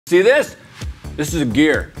See this? This is a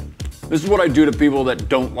gear. This is what I do to people that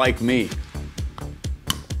don't like me.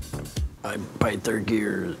 I bite their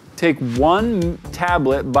gears. Take 1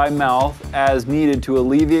 tablet by mouth as needed to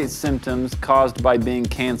alleviate symptoms caused by being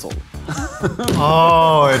canceled.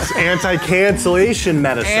 Oh, it's anti-cancellation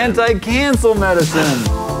medicine. Anti-cancel medicine.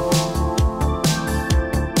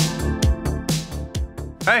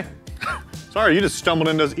 Hey, sorry, you just stumbled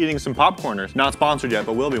into us eating some popcorners. Not sponsored yet,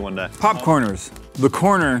 but will be one day. Popcorners, the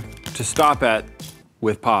corner to stop at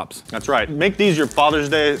with pops. That's right. Make these your Father's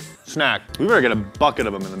Day snack. We better get a bucket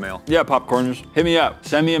of them in the mail. Yeah, popcorners. Hit me up.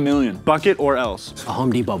 Send me $1 million. Bucket or else. A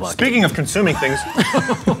Home Depot bucket. Speaking of consuming things,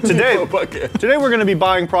 today we're gonna be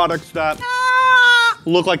buying products that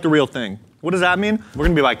look like the real thing. What does that mean? We're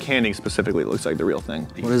gonna be buying candy specifically that looks like the real thing.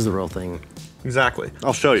 What is the real thing? Exactly.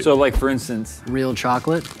 I'll show you. So like for instance, Real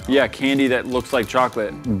chocolate? yeah, candy that looks like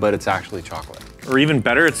chocolate, but it's actually chocolate. Or even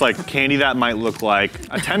better, it's like candy that might look like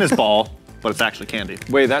a tennis ball, but it's actually candy.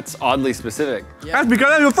 Wait, that's oddly specific. That's because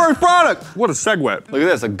that's the first product. What a segue. Look at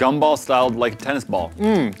this, a gumball styled like a tennis ball.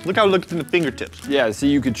 Look how it looks in the fingertips. Yeah, see,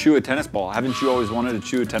 you could chew a tennis ball. Haven't you always wanted to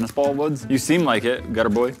chew a tennis ball, Woods? You seem like it, gutter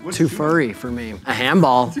boy. Too furry for me. A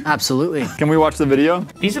handball, absolutely. Can we watch the video?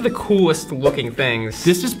 These are the coolest looking things.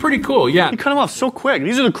 This is pretty cool, yeah. You cut them off so quick.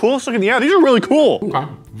 These are the coolest looking. Yeah, these are really cool. Okay.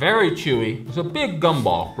 Very chewy. It's a big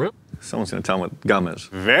gumball. Really? Someone's gonna tell me what gum is.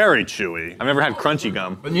 Very chewy. I've never had crunchy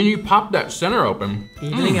gum. And then you pop that center open.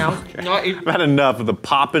 Evening out. I've had enough of the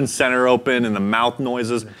popping center open and the mouth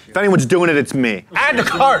noises. If anyone's doing it, it's me. Add to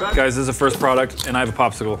cart. Guys, this is the first product, and I have a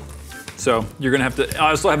popsicle. So you're gonna have to, I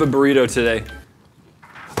also have a burrito today.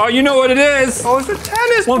 Oh, you know what it is? Oh, it's a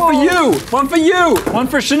tennis One for you, one for you, one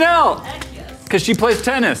for Chanel. Because she plays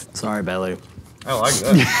tennis. Sorry, Bailey. I like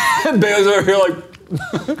that. Bailey's over here like,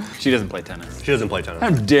 she doesn't play tennis. She doesn't play tennis.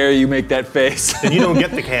 How dare you make that face? Then you don't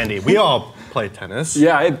get the candy. We all play tennis.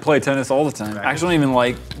 Yeah, I play tennis all the time. I actually don't even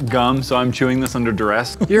like gum, so I'm chewing this under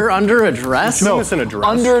duress. You're under a dress? Chewing this in a dress.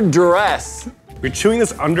 Under duress. You're chewing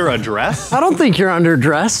this under a dress? I don't think you're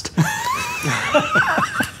underdressed.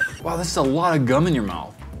 Wow, this is a lot of gum in your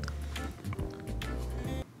mouth.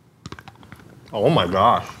 Oh my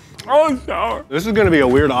gosh. Oh, it's sour. This is gonna be a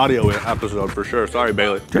weird audio episode for sure. Sorry,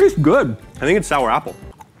 Bailey. Tastes good. I think it's sour apple.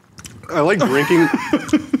 I like drinking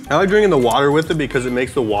the water with it because it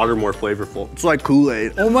makes the water more flavorful. It's like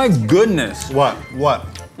Kool-Aid. Oh my goodness. What? What?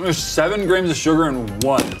 There's 7 grams of sugar in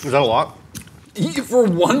one. Is that a lot? For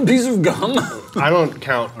one piece of gum? I don't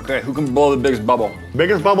count. Okay, who can blow the biggest bubble?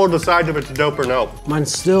 Biggest bubble decides if it's dope or no.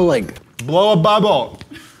 Mine's still like... Blow a bubble.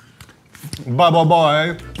 Bubble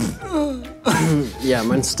boy. Yeah,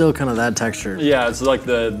 mine's still kind of that texture. Yeah, it's like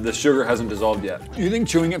the sugar hasn't dissolved yet. You think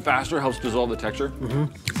chewing it faster helps dissolve the texture? Mm-hmm.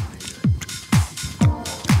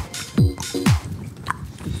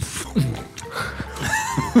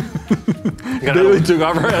 Bailey took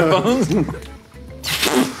off her headphones.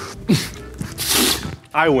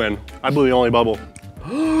 I win. I blew the only bubble.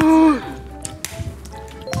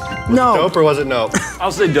 No. Dope or was it no?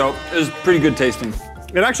 I'll say dope. It was pretty good tasting.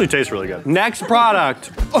 It actually tastes really good. Next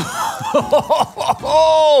product.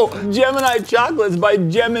 Oh, Gemini Chocolates by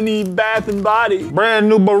Gemini Bath and Body. Brand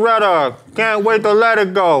new Beretta. Can't wait to let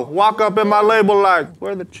it go. Walk up in my label like,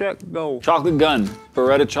 where'd the check go? Chocolate Gun,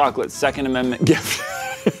 Beretta Chocolate, Second Amendment gift.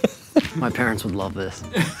 My parents would love this.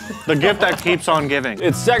 The gift that keeps on giving.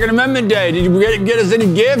 It's Second Amendment Day. Did you get us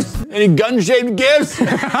any gifts? Any gun-shaped gifts?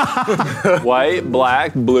 White,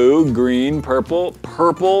 black, blue, green, purple.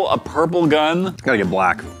 Purple, a purple gun. Gotta get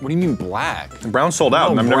black. What do you mean black? Brown sold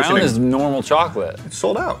out. No, I've never brown seen is normal chocolate. It's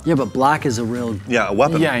sold out. Yeah, but black is a real... Yeah, a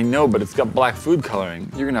weapon. Yeah, I know, but it's got black food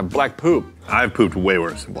coloring. You're gonna have black poop. I've pooped way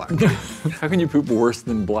worse than black. How can you poop worse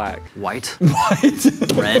than black? White. White.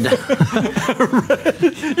 Red.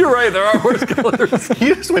 Red. You're right, there are worse colors.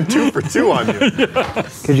 You just went 2 for 2 on you. Yeah.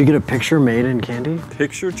 Could you get a picture made in candy?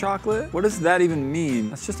 Picture chocolate? What does that even mean?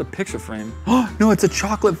 That's just a picture frame. Oh, no, it's a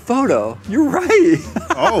chocolate photo. You're right.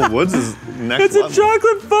 Oh, Woods is next It's level. a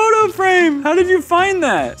chocolate photo frame. How did you find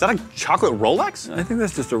that? Is that a chocolate Rolex? I think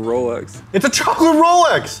that's just a Rolex. It's a chocolate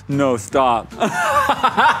Rolex! No, stop.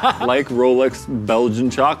 Like Rolex Belgian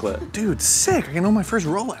chocolate. Dude, sick. I can own my first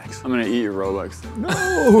Rolex. I'm gonna eat your Rolex.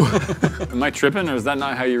 No. Am I tripping or is that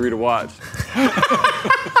not how you read a watch?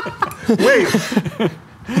 Wait.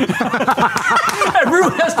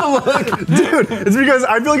 Everyone has to look. Dude, it's because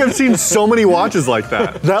I feel like I've seen so many watches like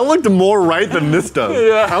that. That looked more right than this does.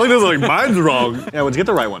 Yeah. I looked like mine's wrong. Yeah, let's get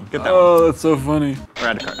the right one. Get that one. Oh, that's so funny. Or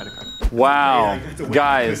add a card, add a card. Wow,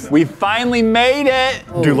 guys, we finally made it.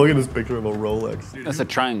 Dude, look at this picture of a Rolex. That's a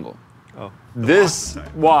triangle. Oh. This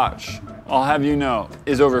watch, I'll have you know,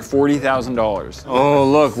 is over $40,000. Oh,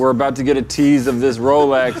 look, we're about to get a tease of this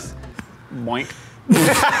Rolex. Boink.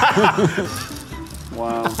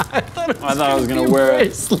 Wow. I thought I was gonna wear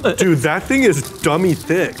it. Dude, that thing is dummy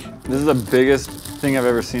thick. This is the biggest thing I've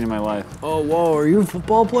ever seen in my life. Oh, whoa, are you a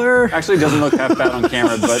football player? Actually, it doesn't look half bad on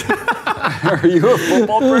camera, but are you a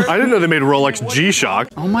football player? I didn't know they made Rolex G-Shock.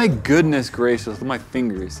 Oh my goodness gracious, look at my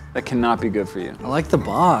fingers. That cannot be good for you. I like the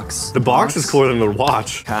box. The box is cooler than the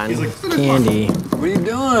watch. Candy. What are you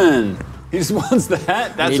doing? He just wants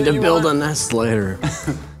that? That's Need what to you build want? a nest later.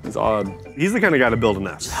 It's odd. He's the kind of guy to build a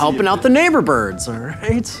nest. Helping out the neighbor birds, all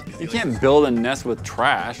right? You can't build a nest with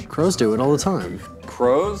trash. Crows do it all the time.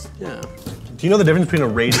 Crows? Yeah. Do you know the difference between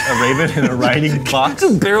a raven and a riding box?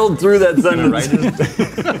 Just barreled through that sentence.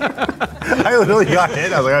 I literally got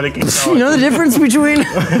hit. I was like, I gotta keep You know the difference between?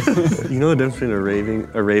 You know the difference between a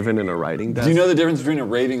raven and a riding desk? Do you know the difference between a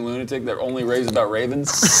raving lunatic that only raves about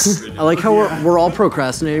ravens? I like how we're all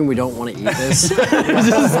procrastinating. We don't want to eat this. We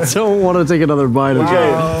just don't want to take another bite of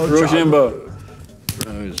it. Rochambeau.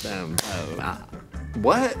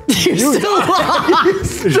 What?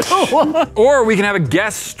 Or we can have a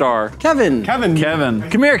guest star. Kevin. Kevin,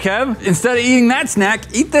 come here, Kev. Instead of eating that snack,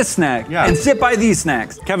 eat this snack. Yeah. And sit by these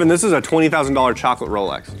snacks. Kevin, this is a $20,000 chocolate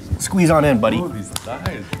Rolex. Squeeze on in, buddy.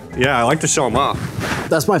 Yeah, I like to show them off.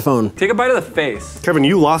 That's my phone. Take a bite of the face. Kevin,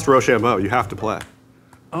 you lost Rochambeau. You have to play.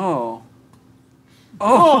 Oh.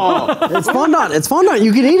 It's fondant. It's fondant.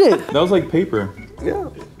 You can eat it. That was like paper. Yeah.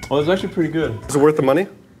 Well, it's actually pretty good. Is it worth the money?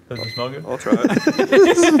 Does it smell good? I'll try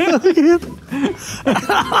it.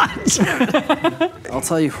 I'll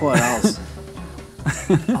tell you what else.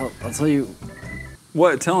 I'll tell you.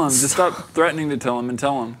 What? Tell him. Just stop threatening to tell him and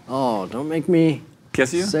tell him. Oh, don't make me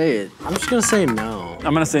Kiss you? say it. I'm just gonna say no.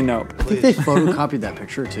 I'm gonna say no. I think they photocopied that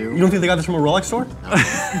picture too. You don't think they got this from a Rolex store?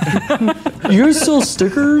 You guys sell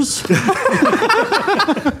stickers?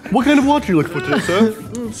 What kind of watch are you looking for today,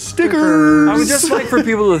 sir? Stickers! I would just like for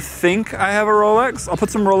people to think I have a Rolex. I'll put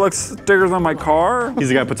some Rolex stickers on my car. He's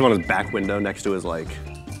the guy who puts them on his back window next to his, like,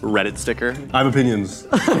 Reddit sticker. I have opinions.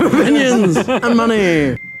 Opinions and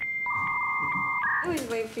money. I would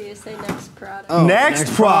wait for you to say next product. Oh,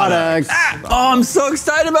 Next product. Oh, I'm so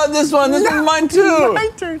excited about this one. This is mine too.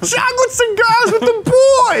 Chocolate cigars with the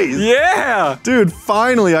boys! Yeah. Dude,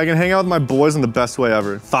 finally I can hang out with my boys in the best way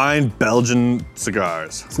ever. Fine Belgian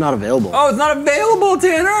cigars. It's not available. Oh, it's not available,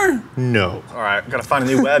 Tanner. No. All right, gotta find a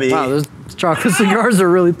new Webby. Wow, those chocolate cigars are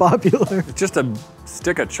really popular. It's just a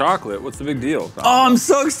stick of chocolate. What's the big deal? Oh, I'm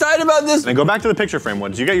so excited about this. And go back to the picture frame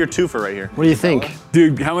ones. You got your twofer right here. What do you think?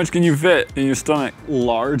 Dude, how much can you fit in your stomach?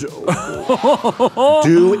 Large.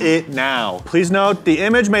 Do it now. Please note, the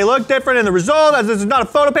image may look different in the result as this is not a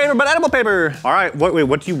photo paper, but edible paper. All right, wait,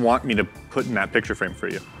 what do you want me to put in that picture frame for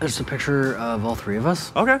you? There's a picture of all three of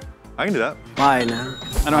us. Okay, I can do that. Bye now.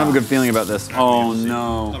 I don't have a good feeling about this. Oh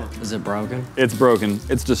no. Is it broken? It's broken.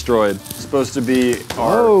 It's destroyed. It's supposed to be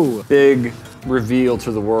our Oh. big reveal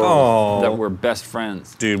to the world Oh. that we're best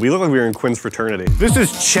friends. Dude, we look like we were in Quinn's fraternity. This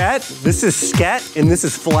is Chet, this is Sket, and this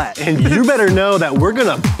is Flat. And you better know that we're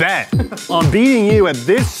gonna bet on beating you at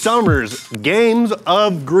this summer's Games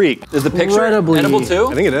of Greek. Is the picture Incredibly. edible too?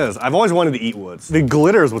 I think it is. I've always wanted to eat woods. The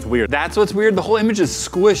glitter is what's weird. That's what's weird. The whole image is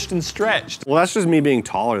squished and stretched. Well, that's just me being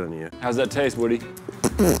taller than you. How's that taste, Woody?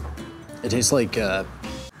 It tastes like,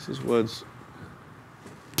 This is woods.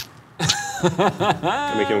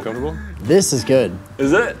 That make you uncomfortable? this is good.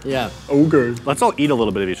 Is it? Yeah. Okay. Let's all eat a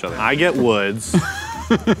little bit of each other. I get woods.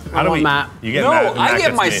 How do want we? Matt. You get No, Matt. and I Matt get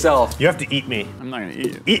gets me. myself. You have to eat me. I'm not gonna eat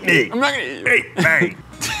you. Eat me. I'm not gonna eat you.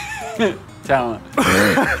 Eat me. Talent.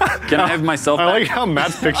 Can I have myself I back? like how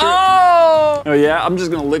Matt's picture. Oh yeah, I'm just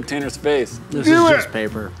gonna lick Tanner's face. This Do is it. just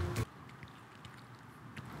paper.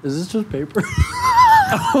 Is this just paper?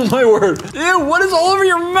 Oh my word. Ew, what is all over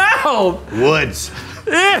your mouth? Woods.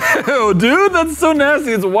 Ew, dude, that's so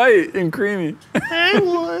nasty. It's white and creamy. Hey,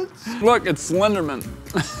 Woods. Look, it's Slenderman.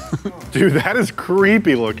 Dude, that is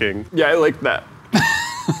creepy looking. Yeah, I like that.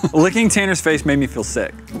 Licking Tanner's face made me feel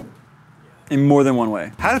sick. In more than one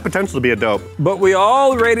way. Has potential to be a dope. But we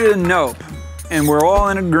all rated a nope, and we're all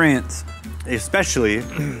in agreement. Especially,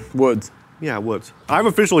 Woods. yeah, Woods. I've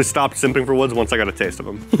officially stopped simping for Woods once I got a taste of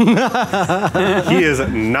him. He is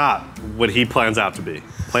not what he plans out to be.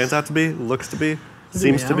 Plans out to be, looks to be,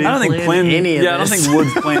 seems to be. I don't think plan plan. any of Yeah, I don't this. think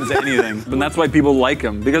Woods plans anything, and that's why people like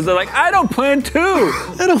him because they're like, I don't plan too.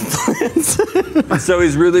 I don't plan to. So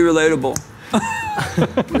he's really relatable.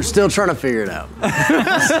 We're still trying to figure it out.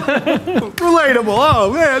 Relatable.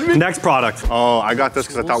 Oh man. Next product. Oh, I got this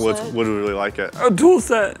because I thought Woods would really like it. A tool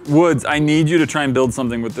set. Woods, I need you to try and build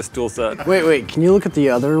something with this tool set. Wait, can you look at the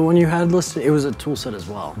other one you had listed? It was a tool set as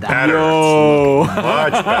well. Better. Oh.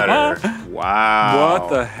 Much better. Wow. What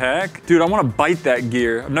the heck? Dude, I want to bite that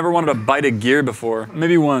gear. I've never wanted to bite a gear before.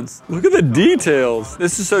 Maybe once. Look at the details.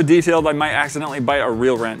 This is so detailed I might accidentally bite a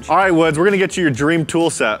real wrench. All right, Woods, we're gonna get you your dream tool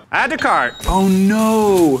set. Add to cart. Oh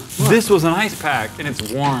no. This was an ice pack and it's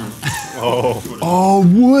warm. Oh. Oh,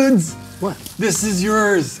 Woods. What? This is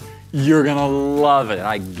yours. You're gonna love it,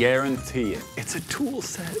 I guarantee it. It's a tool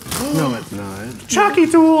set. No, it's not. Chucky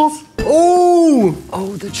tools. Oh,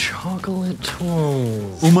 the chocolate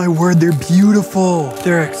tools. Oh my word, they're beautiful.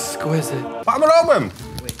 They're exquisite. Pop it open.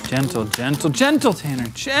 Gentle, gentle, gentle, Tanner,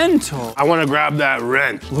 gentle. I want to grab that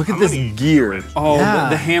wrench. Look at this gear. Oh, Yeah.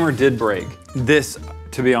 the hammer did break. This,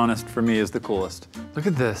 to be honest, for me is the coolest. Look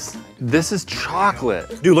at this. This is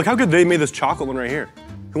chocolate. Dude, look how good they made this chocolate one right here.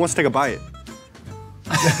 Who wants to take a bite?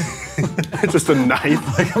 It's just a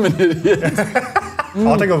knife. Like I'm an idiot.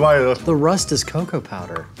 I'll take a bite of this. The rust is cocoa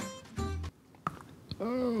powder.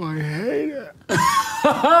 Oh, I hate it.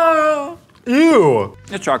 Ew.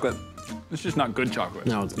 It's chocolate. It's just not good chocolate.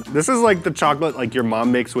 No, it's not. This is like the chocolate like your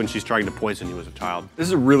mom makes when she's trying to poison you as a child. This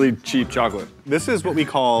is really cheap chocolate. This is what we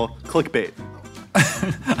call clickbait.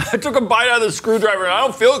 I took a bite out of the screwdriver and I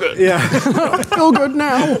don't feel good. Yeah. I feel good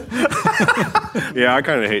now. Yeah, I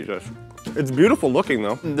kind of hate this. It's beautiful looking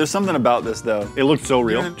though. There's something about this though. It looks so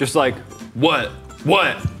real. Just like, what?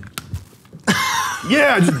 What?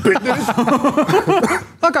 Yeah, I just bit this.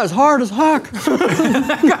 That guy's hard as heck.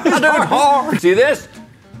 Hard. See this?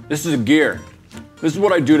 This is a gear. This is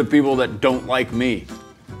what I do to people that don't like me.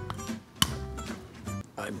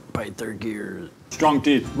 I bite their gears. Strong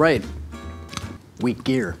teeth. Right. Weak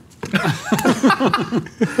gear. All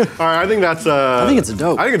right, I think that's I think it's a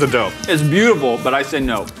dope. I think it's a dope. It's beautiful, but I say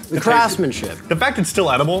no. The craftsmanship. The fact it's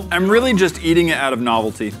still edible, I'm really just eating it out of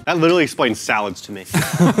novelty. that literally explains salads to me.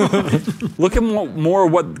 Look at more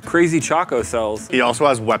what Crazy Choco sells. He also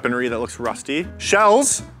has weaponry that looks rusty.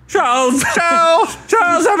 Shells. Shells! Shells!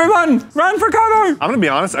 Shells, everyone! Run for cover! I'm gonna be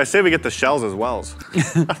honest, I say we get the shells as well.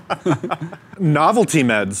 Novelty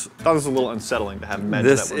meds. I thought this was a little unsettling to have meds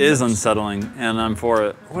This that were is meds. unsettling, and I'm for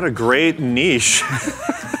it. What a great niche.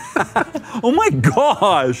 Oh my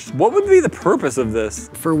gosh! What would be the purpose of this?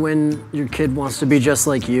 For when your kid wants to be just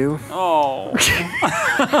like you. Oh.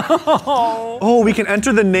 Oh, we can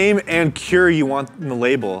enter the name and cure you want in the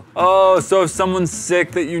label. Oh, so if someone's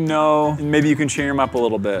sick that you know, maybe you can cheer them up a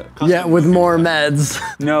little bit. Yeah, with more meds.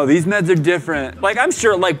 No, these meds are different. Like, I'm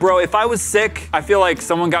sure, like, bro, if I was sick, I feel like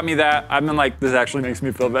someone got me that, I've been like, this actually makes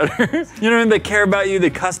me feel better. You know what I mean? They care about you,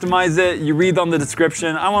 they customize it, you read on the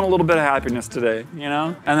description, I want a little bit of happiness today, you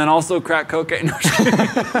know? And then also crack cocaine. No,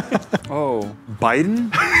 oh,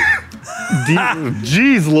 Biden?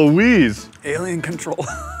 Jeez Louise. Alien control.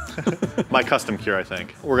 My custom cure, I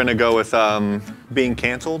think. We're gonna go with being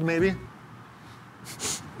canceled, maybe?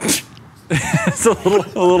 It's a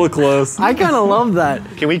little close. I kind of love that.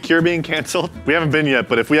 Can we cure being canceled? We haven't been yet,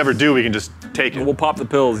 but if we ever do, we can just take it. We'll pop the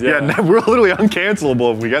pills, yeah. Yeah, we're literally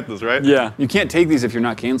uncancelable if we get this, right? Yeah, you can't take these if you're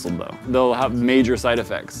not canceled though. They'll have major side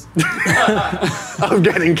effects. I'm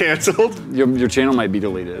getting canceled. Your channel might be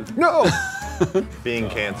deleted. No. Being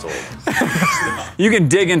canceled. You can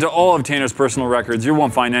dig into all of Tanner's personal records, you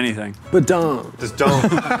won't find anything. But don't. Just don't.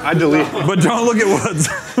 I delete. But don't look at Woods.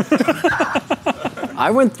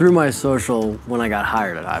 I went through my social when I got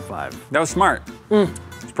hired at Hi5. That was smart.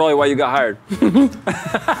 It's probably why you got hired.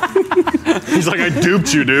 He's like, I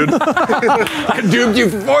duped you, dude. I duped you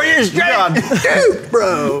for 4 years straight. Dude,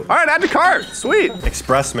 bro. All right, add to cart. Sweet.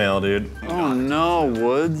 Express mail, dude. Oh no,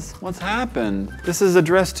 Woods. What's happened? This is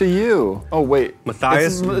addressed to you. Oh wait.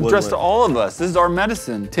 Matthias This is addressed to all of us. This is our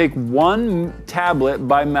medicine. Take 1 tablet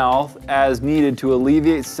by mouth as needed to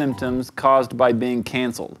alleviate symptoms caused by being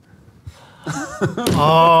canceled.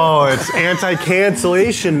 Oh, it's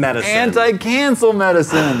anti-cancellation medicine. Anti-cancel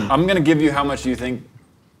medicine. I'm gonna give you how much you think.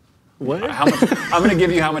 What? I'm gonna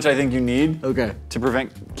give you how much I think you need Okay. to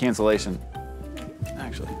prevent cancellation.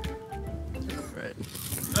 Actually. Right.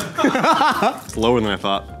 It's lower than I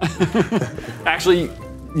thought. Actually,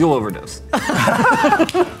 you'll overdose.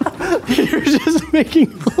 You're just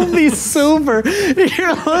making all these silver.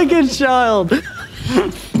 You're like a child.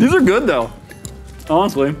 These are good though.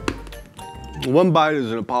 Honestly. 1 bite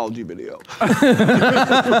is an apology video.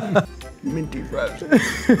 Minty fresh.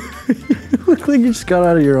 You look like you just got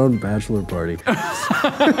out of your own bachelor party.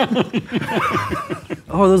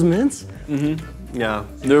 Oh, are those mints? Mm-hmm. Yeah.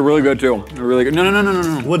 They're really good too. They're really good. No, no, no, no,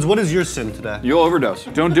 no, no. Woods, what is your sin today? You'll overdose.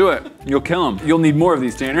 Don't do it. You'll kill him. You'll need more of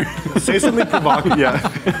these, Tanner. Say something provocative.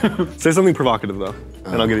 Yeah. Say something provocative though,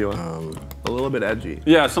 and I'll give you one. A little bit edgy.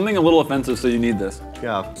 Yeah, something a little offensive, so you need this.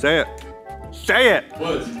 Yeah. Say it. Say it.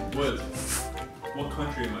 Woods. What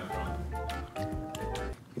country am I from?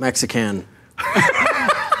 Mexican.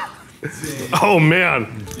 Oh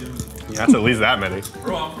man. That's at least that many.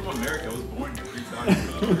 Bro, I'm from America. I was born here 3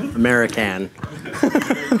 times ago. American.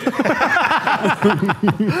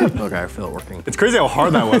 Okay, I feel it working. It's crazy how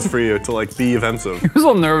hard that was for you to like be offensive. I was a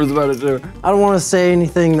little nervous about it too. I don't want to say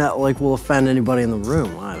anything that like will offend anybody in the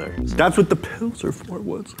room either. That's what the pills are for,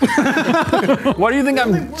 Woods. Why do you think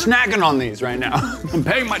I'm snacking on these right now? I'm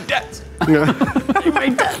paying my debts. Paying my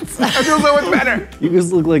debts. I feel so much better. You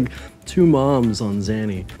guys look like two moms on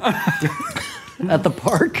Zanny. At the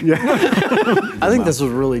park? Yeah. I think this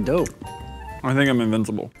was really dope. I think I'm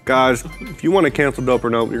invincible. Guys, if you want to cancel Dope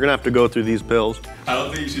or Nope, you're gonna have to go through these pills. I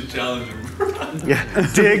don't think you should challenge him. Yeah.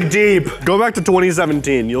 Dig deep. Go back to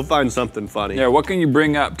 2017. You'll find something funny. Yeah, what can you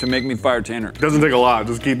bring up to make me fire Tanner? Doesn't take a lot.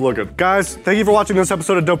 Just keep looking. Guys, thank you for watching this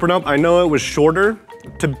episode of Dope or Nope. I know it was shorter.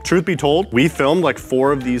 Truth be told, we filmed like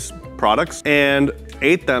 4 of these products and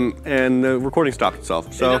ate them, and the recording stopped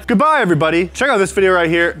itself. So goodbye, everybody. Check out this video right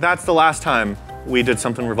here. That's the last time we did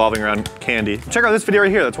something revolving around candy. Check out this video right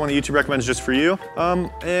here. That's one that YouTube recommends just for you.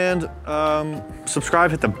 Subscribe,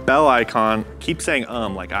 hit the bell icon. Keep saying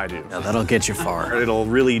like I do. Yeah, that'll get you far. It'll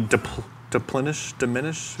really diminish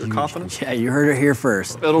your confidence. Yeah, you heard it here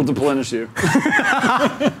first. It'll deplenish you.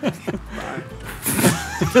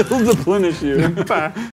 It'll deplenish you. Bye.